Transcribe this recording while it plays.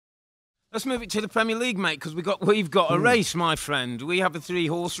Let's move it to the Premier League, mate, because we've got a race, my friend. We have a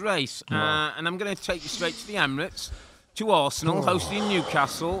 3-horse race, and I'm going to take you straight to the Emirates, to Arsenal, hosting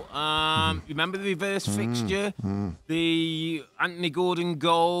Newcastle. Remember the reverse fixture, the Anthony Gordon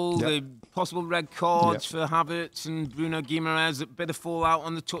goal, the possible red cards for Havertz and Bruno Guimaraes, a bit of fallout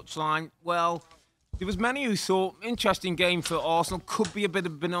on the touchline. Well, there was many who thought interesting game for Arsenal. Could be a bit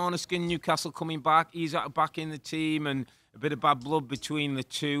of banana skin. Newcastle coming back, he's back in the team, and a bit of bad blood between the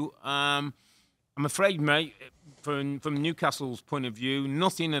two. I'm afraid, mate, from Newcastle's point of view,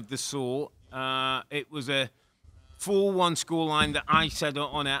 nothing of the sort. It was a 4-1 scoreline that I said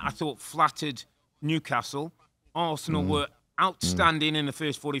on it. I thought flattered Newcastle. Arsenal were outstanding in the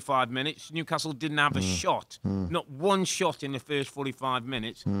first 45 minutes. Newcastle didn't have a shot, not one shot in the first 45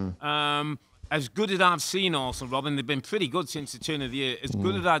 minutes. As good as I've seen Arsenal, Robin, they've been pretty good since the turn of the year. As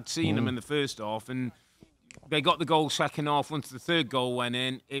good as I'd seen them in the first half, and they got the goal second half. Once the third goal went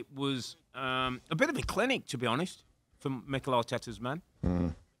in, it was a bit of a clinic, to be honest, from Mikel Arteta's men.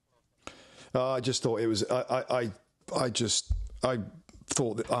 I just thought it was. I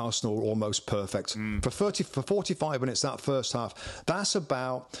thought that Arsenal were almost perfect for 45 minutes. That first half, that's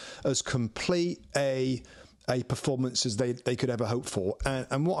about as complete a performance as they could ever hope for.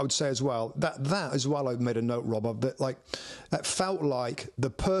 And what I would say as well, that as well, I've made a note, Rob, of that felt like the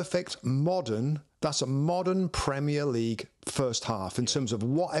perfect modern Premier League first half in terms of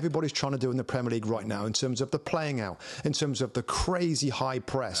what everybody's trying to do in the Premier League right now, in terms of the playing out, in terms of the crazy high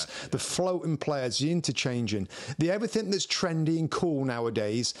press, the floating players, the interchanging, everything that's trendy and cool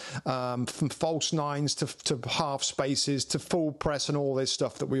nowadays, from false nines to half spaces to full press and all this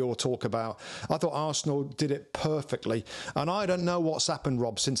stuff that we all talk about. I thought Arsenal did it perfectly. And I don't know what's happened,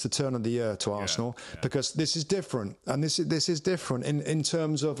 Rob, since the turn of the year to Arsenal, because this is different. And this is different in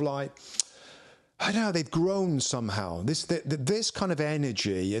terms of like, I don't know, they've grown somehow. This kind of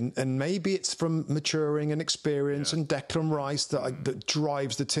energy, and maybe it's from maturing and experience and Declan Rice that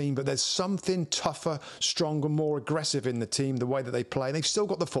drives the team, but there's something tougher, stronger, more aggressive in the team, the way that they play. And they've still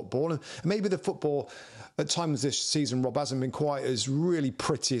got the football, and maybe the football at times this season, Rob, hasn't been quite as really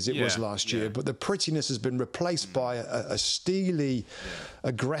pretty as it was last year, but the prettiness has been replaced by a steely,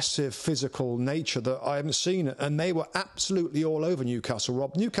 aggressive, physical nature that I haven't seen. And they were absolutely all over Newcastle,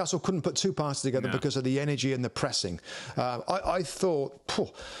 Rob. Newcastle couldn't put two passes together because of the energy and the pressing. I thought,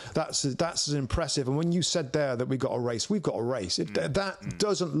 that's as impressive. And when you said there that we've got a race, that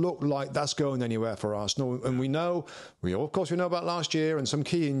doesn't look like that's going anywhere for Arsenal. And we know about last year and some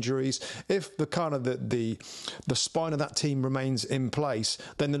key injuries. If the kind of the spine of that team remains in place,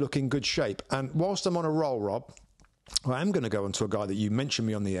 then they look in good shape. And whilst I'm on a roll, Rob, I am going to go on to a guy that you mentioned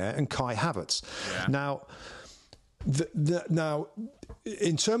me on the air, and Kai Havertz. Now, now,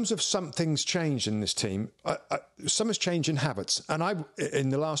 in terms of something's changed in this team, something's changed in Havertz. And in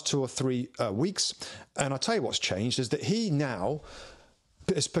the last 2 or 3 weeks, and I'll tell you what's changed, is that he now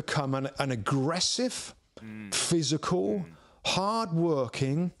has become an aggressive, physical,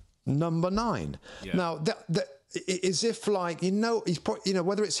 hard-working number 9. Now, that is if like, he's probably,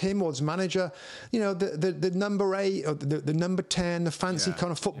 whether it's him or his manager, the number 8 or the number 10, the fancy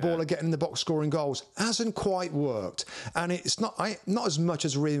kind of footballer getting in the box scoring goals hasn't quite worked. And it's not as much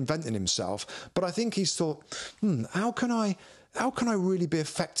as reinventing himself, but I think he's thought, how can I really be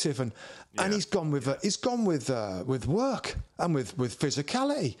effective? And he's gone with work and with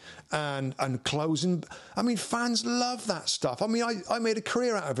physicality and closing. I mean, fans love that stuff. I mean, I made a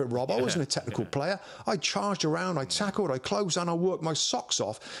career out of it, Rob. I wasn't a technical player. I charged around, I tackled, I closed down, I worked my socks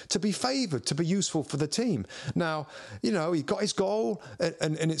off to be favoured, to be useful for the team. Now, he got his goal,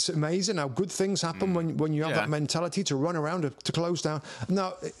 and it's amazing how good things happen when you have that mentality to run around to close down.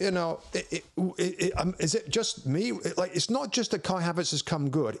 Now, is it just me? It's not just that Kai Havertz has come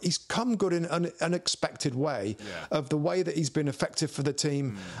good. He's come good in an unexpected way of the way that he's been effective for the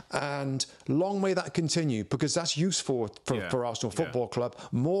team, and long may that continue, because that's useful for Arsenal Football Club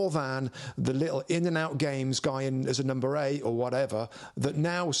more than the little in and out games guy in as a number 8 or whatever that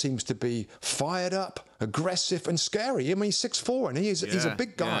now seems to be fired up, aggressive and scary. I mean, he's 6'4" and he's a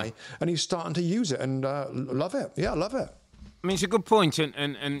big guy and he's starting to use it, and love it. I mean, it's a good point,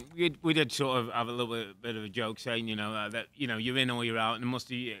 and we did sort of have a little bit of a joke saying, that you're in or you're out, and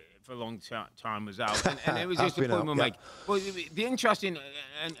Mustoe for a long time was out, and it was just a point we'll make. Well, the interesting,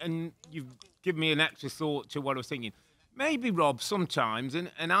 and you've given me an extra thought to what I was thinking. Maybe, Rob, sometimes,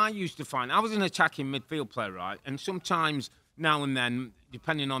 and I used to find, I was an attacking midfield player, right, and sometimes now and then,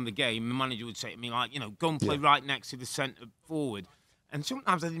 depending on the game, the manager would say to me, like, go and play right next to the centre forward, and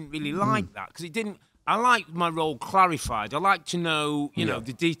sometimes I didn't really like that, because it didn't. I like my role clarified. I like to know,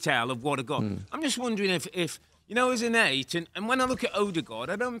 the detail of what I got. I'm just wondering if You know, as an 8, and when I look at Odegaard,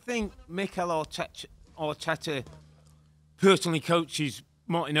 I don't think Mikel Arteta personally coaches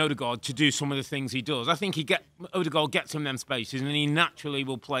Martin Odegaard to do some of the things he does. I think Odegaard gets him them spaces, and he naturally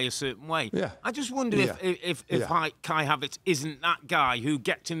will play a certain way. Yeah. I just wonder if Kai Havertz isn't that guy who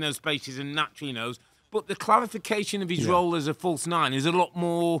gets in those spaces and naturally knows. But the clarification of his role as a false 9 is a lot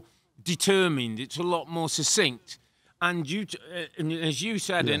more determined. It's a lot more succinct. And as you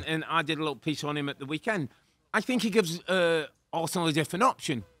said, and I did a little piece on him at the weekend, I think he gives Arsenal a different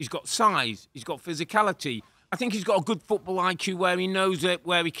option. He's got size. He's got physicality. I think he's got a good football IQ where he knows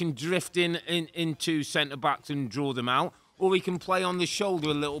where he can drift into centre-backs and draw them out, or he can play on the shoulder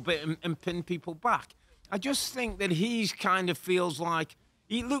a little bit and pin people back. I just think that he's kind of feels like,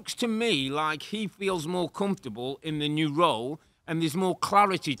 he looks to me like he feels more comfortable in the new role, and there's more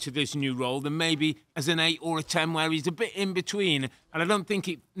clarity to this new role than maybe as an 8 or a 10 where he's a bit in between, and I don't think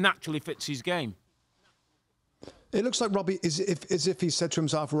it naturally fits his game. It looks like Robbie as if he said to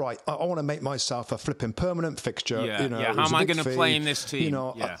himself, right, I want to make myself a flipping permanent fixture. Yeah, you know, how am I going to play in this team? You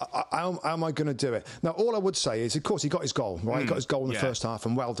know, how am I going to do it? Now, all I would say is, of course, he got his goal, right? He got his goal in the first half,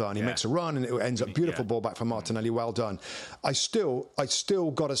 and well done. He makes a run, and it ends up beautiful ball back from Martinelli. Well done. I still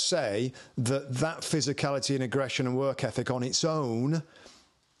got to say that physicality and aggression and work ethic on its own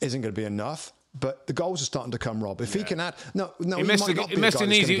isn't going to be enough. But the goals are starting to come, Rob. If he can add, he missed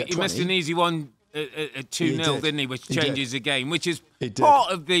an easy one. At 2-0, didn't he? Which changes the game, which is part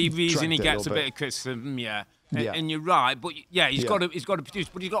of the reason he gets a bit of criticism. And you're right, but he's got to produce.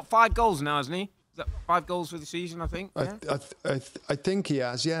 But he's got 5 goals now, hasn't he? Is that 5 goals for the season? I think. I think he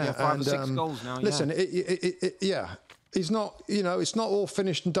has. Yeah, 5 or 6 goals now. Listen, he's not. You know, it's not all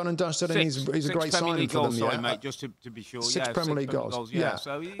finished and done and dusted. And he's a great signing for them. Sorry, mate, just to be sure. 6 Premier League goals. Yeah.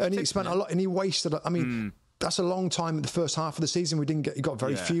 So and he spent a lot, and he wasted. I mean. That's a long time in the first half of the season. He got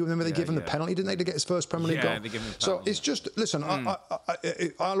very few. Remember, they gave him the penalty, didn't they, to get his first Premier League goal? They give him the penalty. So it's just, listen,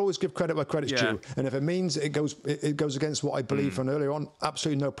 I'll always give credit where credit's due. And if it means it goes against what I believe from earlier on,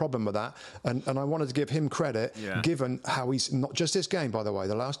 absolutely no problem with that. And I wanted to give him credit, given how he's, not just this game, by the way,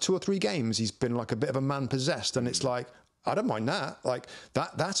 the last 2 or 3 games, he's been like a bit of a man possessed. And it's like, I don't mind that. Like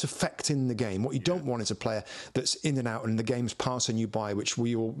that's affecting the game. What you don't want is a player that's in and out and the game's passing you by, which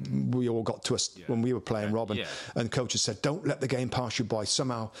we all got to us when we were playing, Rob, and coaches said, don't let the game pass you by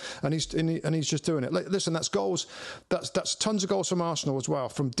somehow. And he's just doing it. Listen, that's goals. That's tons of goals from Arsenal as well,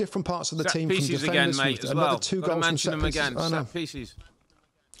 from different parts of the team, from defenders. Again, mate, as another 2 goals from set pieces. Again. Set pieces.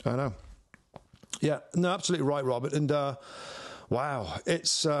 I know. Yeah, no, absolutely right, Robert. And wow,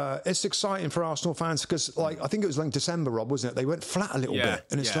 it's exciting for Arsenal fans because, like, I think it was like December, Rob, wasn't it? They went flat a little bit,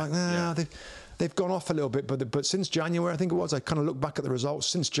 and it's they've gone off a little bit. But since January, I think it was, I kind of look back at the results.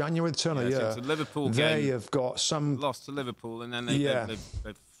 Since January, the turn of the year, since the Liverpool they game, have got some lost to Liverpool, and then they've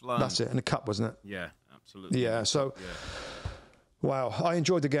flown. That's it, in the cup, wasn't it? Yeah, absolutely. Yeah, so. Yeah. Wow, I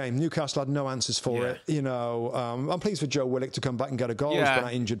enjoyed the game. Newcastle had no answers for it. You know, I'm pleased for Joe Willock to come back and get a goal. He's been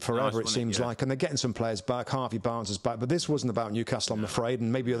injured forever, it seems like. And they're getting some players back. Harvey Barnes is back. But this wasn't about Newcastle, I'm afraid.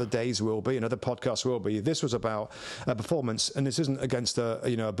 And maybe other days will be, and other podcasts will be. This was about a performance. And this isn't against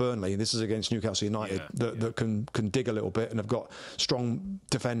a Burnley. This is against Newcastle United that can dig a little bit and have got strong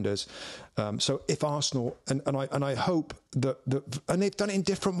defenders. So if Arsenal, and I hope that and they've done it in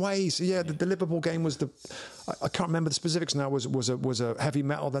different ways. The Liverpool game was I can't remember the specifics now, was a heavy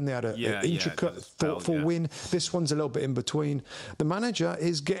metal, then they had an intricate, thoughtful win. This one's a little bit in between. The manager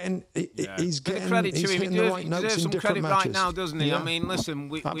is getting he's hitting the right notes in different matches. Right now, doesn't he? Yeah. I mean, listen,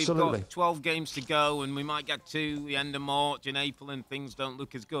 we've got 12 games to go, and we might get to the end of March and April, and things don't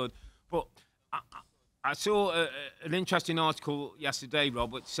look as good. But I saw an interesting article yesterday,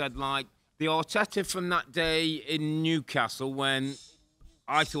 Rob, which said, like, the Arteta from that day in Newcastle when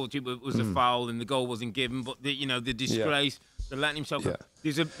I thought it was a foul and the goal wasn't given, but the disgrace, the letting himself go.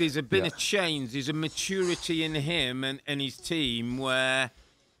 There's been a change. There's a maturity in him and his team where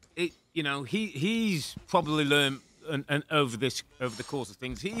he's probably learned and over the course of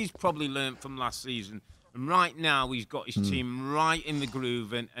things, he's probably learned from last season. And right now he's got his team right in the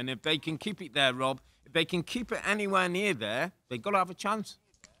groove, and if they can keep it there, Rob, if they can keep it anywhere near there, they've got to have a chance.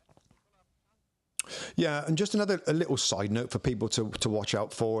 Yeah, and just a little side note for people to watch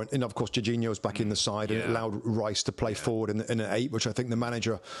out for. And of course, Jorginho's back in the side and it allowed Rice to play forward in an 8, which I think the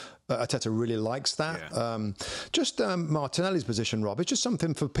manager, Arteta, really likes that. Yeah. Martinelli's position, Rob, it's just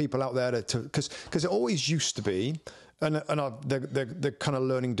something for people out there because it always used to be, and they're kind of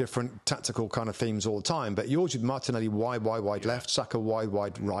learning different tactical kind of themes all the time, but yours with Martinelli wide left, Saka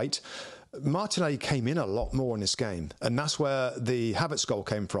wide right. Martinelli came in a lot more in this game, and that's where the Havertz goal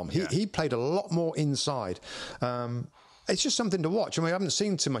came from. He played a lot more inside. it's just something to watch. I mean, I haven't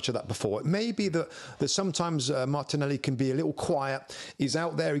seen too much of that before. It may be that sometimes Martinelli can be a little quiet. He's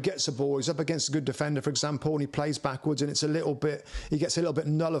out there, he gets the ball, he's up against a good defender, for example, and he plays backwards, and it's he gets a little bit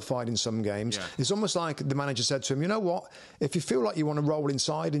nullified in some games. Yeah. It's almost like the manager said to him, you know what, if you feel like you want to roll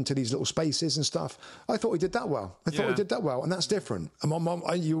inside into these little spaces and stuff, I thought he did that well. I thought he did that well, and that's different. And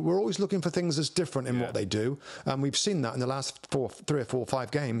we're always looking for things that's different in what they do, and we've seen that in the last 3 or 4 or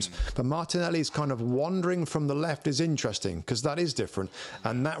 5 games. But Martinelli's kind of wandering from the left is interesting, because that is different,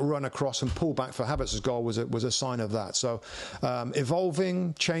 and that run across and pull back for Havertz's goal was a sign of that. So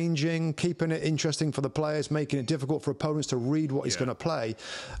evolving, changing, keeping it interesting for the players, making it difficult for opponents to read what he's going to play.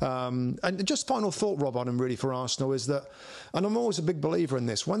 And just final thought, Rob, on him really for Arsenal is that, and I'm always a big believer in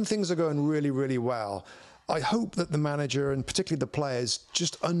this, when things are going really, really well, I hope that the manager and particularly the players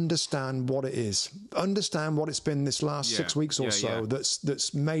just understand what it is, understand what it's been this last 6 weeks or so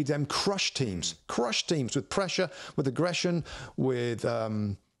that's made them crush teams with pressure, with aggression, with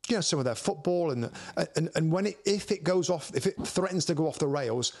some of their football, and when if it threatens to go off the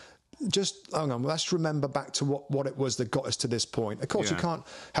rails, just hang on, let's remember back to what it was that got us to this point. Of course, you can't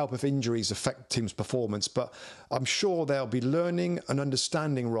help if injuries affect teams' performance, but I'm sure they'll be learning and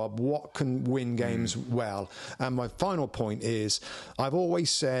understanding, Rob, what can win games well. And my final point is, I've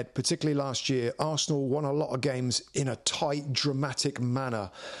always said, particularly last year, Arsenal won a lot of games in a tight, dramatic manner.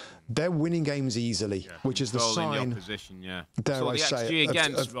 They're winning games easily, which is the sign. The opposition, dare I the say, XG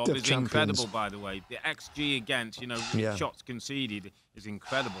against, of Rob, is champions. Incredible, by the way. The XG against, shots conceded is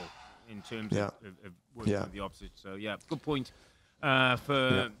incredible in terms of working with the opposite. So, good point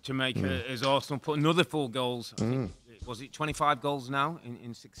to make as Arsenal put another 4 goals. I think, was it 25 goals now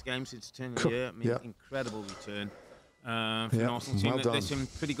in 6 games since the turn of the year? I mean, incredible return for an Arsenal team that's in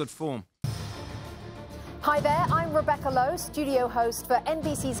pretty good form. Hi there, I'm Rebecca Lowe, studio host for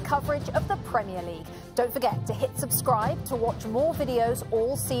NBC's coverage of the Premier League. Don't forget to hit subscribe to watch more videos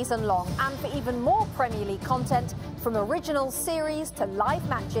all season long. And for even more Premier League content, from original series to live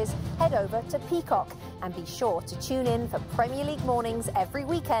matches, head over to Peacock. And be sure to tune in for Premier League mornings every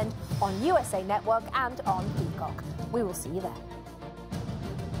weekend on USA Network and on Peacock. We will see you there.